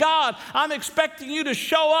righteous man. God, I'm expecting you to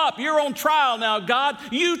show up. You're on trial now, God.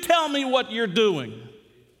 You tell me what you're doing.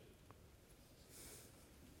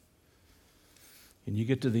 And you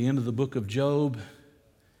get to the end of the book of Job,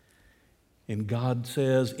 and God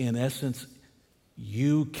says, in essence,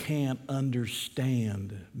 you can't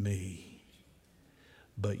understand me,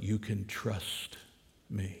 but you can trust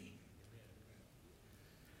me.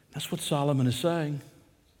 That's what Solomon is saying.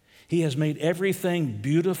 He has made everything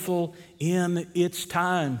beautiful in its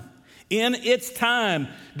time. In its time,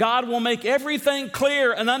 God will make everything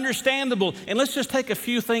clear and understandable. And let's just take a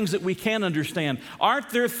few things that we can understand. Aren't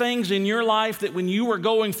there things in your life that when you were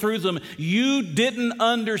going through them, you didn't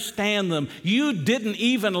understand them? You didn't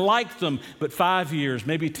even like them. But 5 years,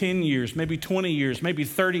 maybe 10 years, maybe 20 years, maybe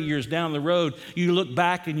 30 years down the road, you look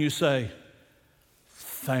back and you say,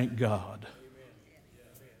 thank God.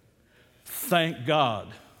 Thank God.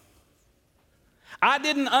 I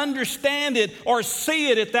didn't understand it or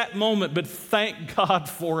see it at that moment, but thank God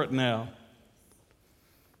for it now.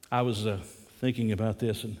 I was thinking about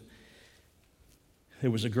this, and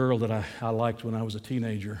there was a girl that I liked when I was a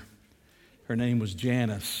teenager. Her name was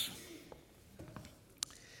Janice.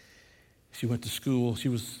 She went to school. She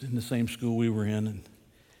was in the same school we were in,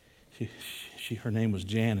 and her name was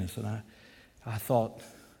Janice. And I thought,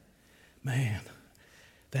 man,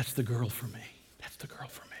 that's the girl for me. That's the girl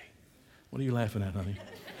for me. What are you laughing at, honey?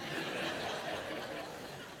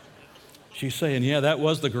 She's saying, yeah, that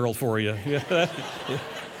was the girl for you. Yeah,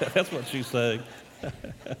 that's what she's saying.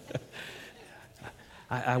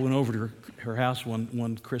 I went over to her house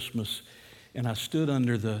one Christmas, and I stood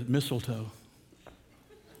under the mistletoe.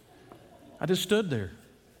 I just stood there.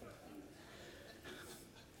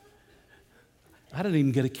 I didn't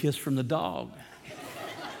even get a kiss from the dog.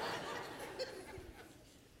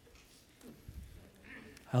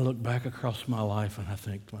 I look back across my life and I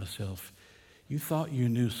think to myself, you thought you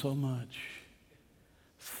knew so much.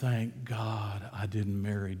 Thank God I didn't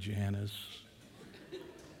marry Janice.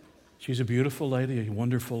 She's a beautiful lady, a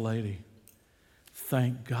wonderful lady.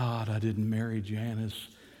 Thank God I didn't marry Janice.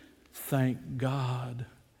 Thank God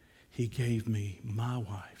He gave me my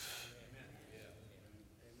wife.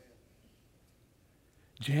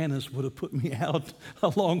 Janice would have put me out a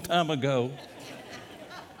long time ago.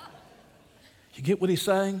 You get what he's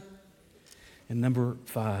saying? And number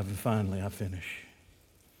 5, and finally I finish.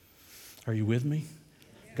 Are you with me?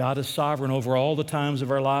 God is sovereign over all the times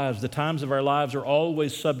of our lives. The times of our lives are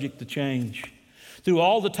always subject to change. Through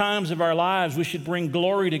all the times of our lives, we should bring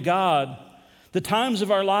glory to God. The times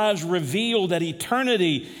of our lives reveal that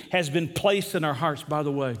eternity has been placed in our hearts. By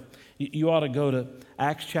the way, you ought to go to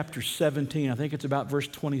Acts chapter 17. I think it's about verse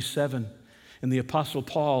 27. And the Apostle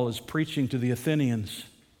Paul is preaching to the Athenians.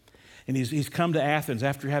 And he's come to Athens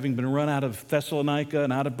after having been run out of Thessalonica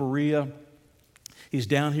and out of Berea. He's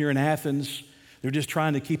down here in Athens. They're just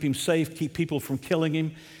trying to keep him safe, keep people from killing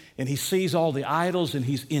him. And he sees all the idols and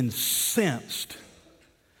he's incensed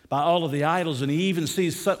by all of the idols. And he even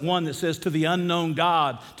sees one that says, to the unknown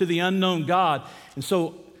God, to the unknown God. And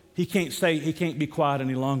so he can't be quiet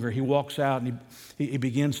any longer. He walks out and he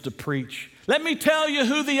begins to preach. Let me tell you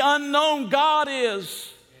who the unknown God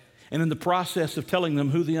is. And in the process of telling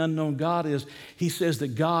them who the unknown God is, he says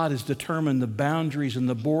that God has determined the boundaries and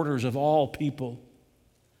the borders of all people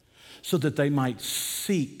so that they might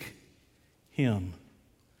seek Him,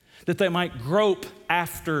 that they might grope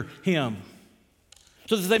after Him,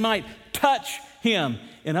 so that they might touch Him.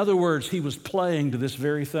 In other words, he was playing to this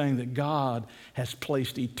very thing that God has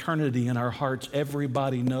placed eternity in our hearts.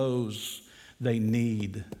 Everybody knows they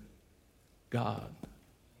need God.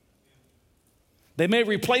 They may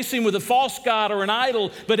replace Him with a false god or an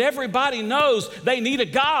idol, but everybody knows they need a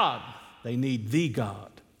God. They need the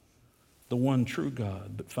God, the one true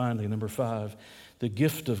God. But finally, number 5, the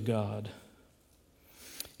gift of God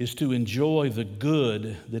is to enjoy the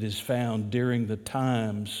good that is found during the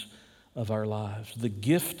times of our lives. The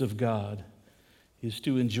gift of God is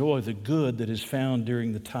to enjoy the good that is found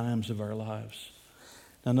during the times of our lives.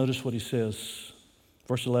 Now notice what he says,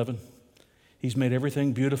 verse 11. He's made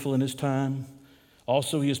everything beautiful in His time.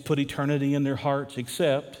 Also, He has put eternity in their hearts,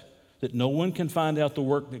 except that no one can find out the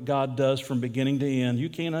work that God does from beginning to end. You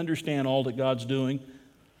can't understand all that God's doing.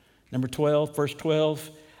 Number 12, verse 12,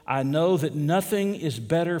 I know that nothing is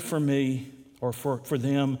better for me or for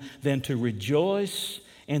them than to rejoice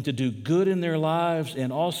and to do good in their lives,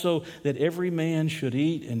 and also that every man should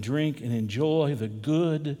eat and drink and enjoy the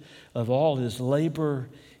good of all his labor.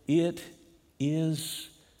 It is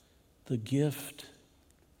the gift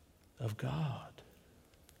of God.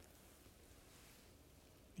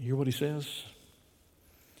 You hear what he says?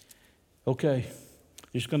 Okay,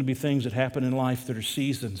 there's going to be things that happen in life that are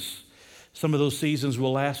seasons. Some of those seasons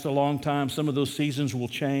will last a long time. Some of those seasons will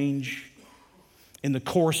change in the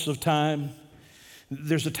course of time.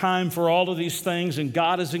 There's a time for all of these things, and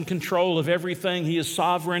God is in control of everything. He is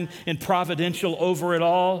sovereign and providential over it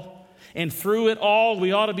all. And through it all,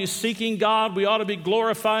 we ought to be seeking God. We ought to be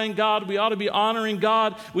glorifying God. We ought to be honoring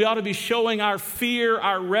God. We ought to be showing our fear,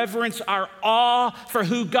 our reverence, our awe for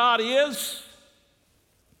who God is.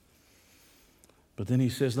 But then he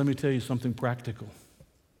says, let me tell you something practical.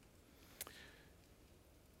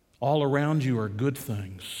 All around you are good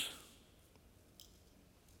things.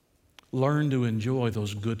 Learn to enjoy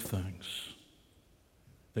those good things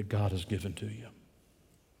that God has given to you.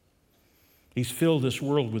 He's filled this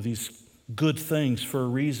world with these good things for a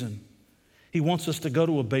reason. He wants us to go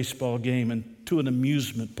to a baseball game and to an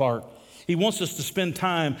amusement park. He wants us to spend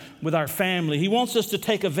time with our family. He wants us to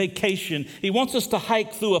take a vacation. He wants us to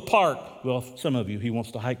hike through a park. Well, some of you, He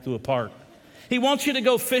wants to hike through a park. He wants you to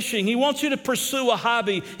go fishing. He wants you to pursue a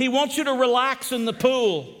hobby. He wants you to relax in the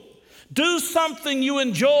pool. Do something you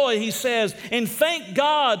enjoy, he says, and thank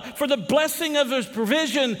God for the blessing of His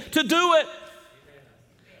provision to do it.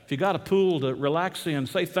 If you got a pool to relax in,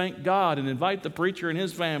 say thank God and invite the preacher and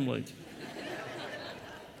his family.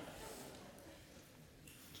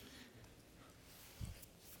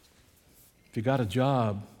 If you got a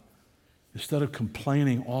job, instead of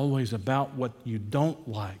complaining always about what you don't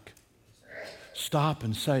like, stop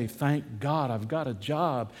and say, thank God I've got a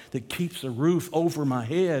job that keeps a roof over my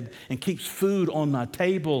head and keeps food on my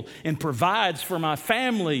table and provides for my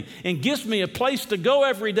family and gives me a place to go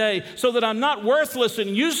every day so that I'm not worthless and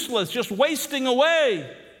useless, just wasting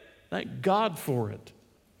away. Thank God for it.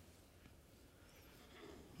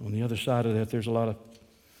 On the other side of that, there's a lot of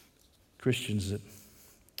Christians that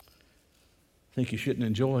think you shouldn't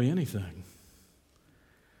enjoy anything.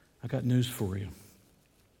 I got news for you.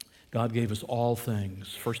 God gave us all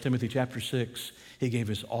things. 1 Timothy chapter 6, He gave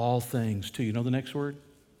us all things to, you know the next word?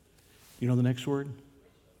 You know the next word?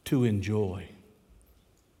 To enjoy.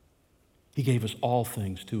 He gave us all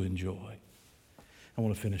things to enjoy. I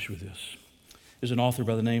want to finish with this. There's an author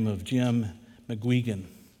by the name of Jim McGuigan.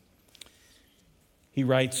 He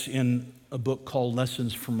writes in a book called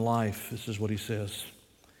Lessons from Life. This is what he says.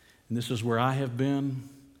 And this is where I have been,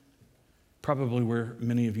 probably where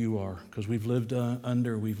many of you are, because we've lived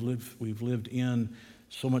we've lived in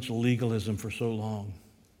so much legalism for so long.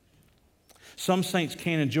 Some saints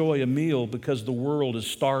can't enjoy a meal because the world is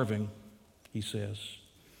starving, he says.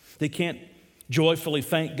 They can't joyfully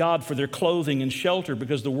thank God for their clothing and shelter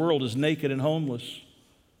because the world is naked and homeless.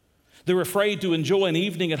 They're afraid to enjoy an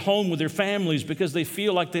evening at home with their families because they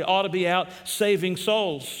feel like they ought to be out saving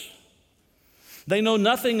souls. They know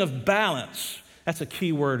nothing of balance. That's a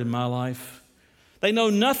key word in my life. They know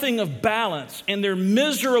nothing of balance, and they're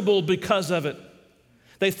miserable because of it.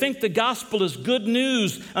 They think the gospel is good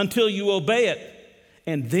news until you obey it.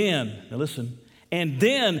 And then, now listen, and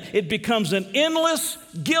then it becomes an endless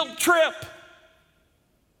guilt trip.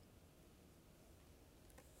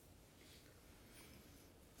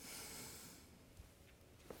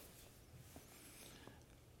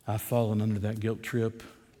 I've fallen under that guilt trip.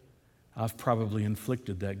 I've probably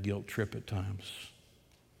inflicted that guilt trip at times.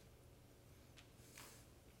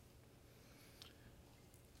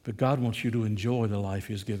 But God wants you to enjoy the life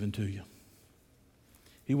He has given to you.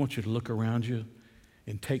 He wants you to look around you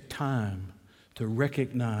and take time to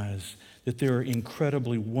recognize that there are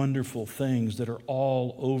incredibly wonderful things that are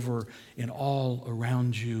all over and all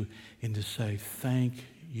around you, and to say, thank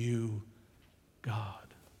you, God.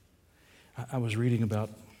 I was reading about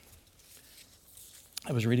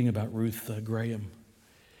Ruth Graham.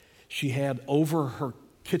 She had over her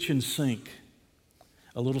kitchen sink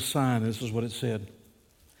a little sign. This is what it said.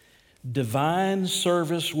 Divine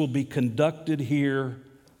service will be conducted here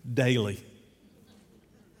daily.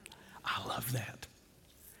 I love that.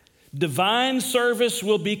 Divine service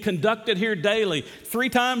will be conducted here daily. 3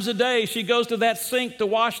 times a day, she goes to that sink to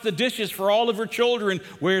wash the dishes for all of her children.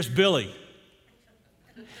 Where's Billy?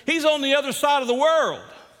 He's on the other side of the world.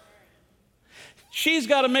 She's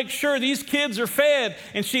got to make sure these kids are fed.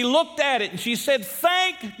 And she looked at it and she said,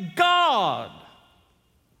 thank God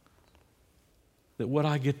that what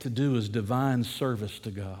I get to do is divine service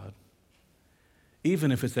to God.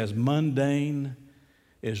 Even if it's as mundane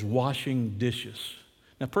as washing dishes.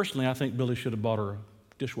 Now, personally, I think Billy should have bought her a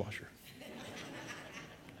dishwasher.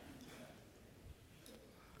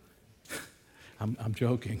 I'm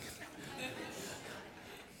joking.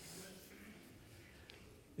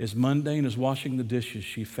 As mundane as washing the dishes,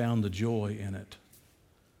 she found the joy in it.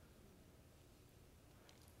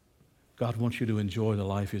 God wants you to enjoy the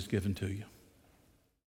life He's given to you.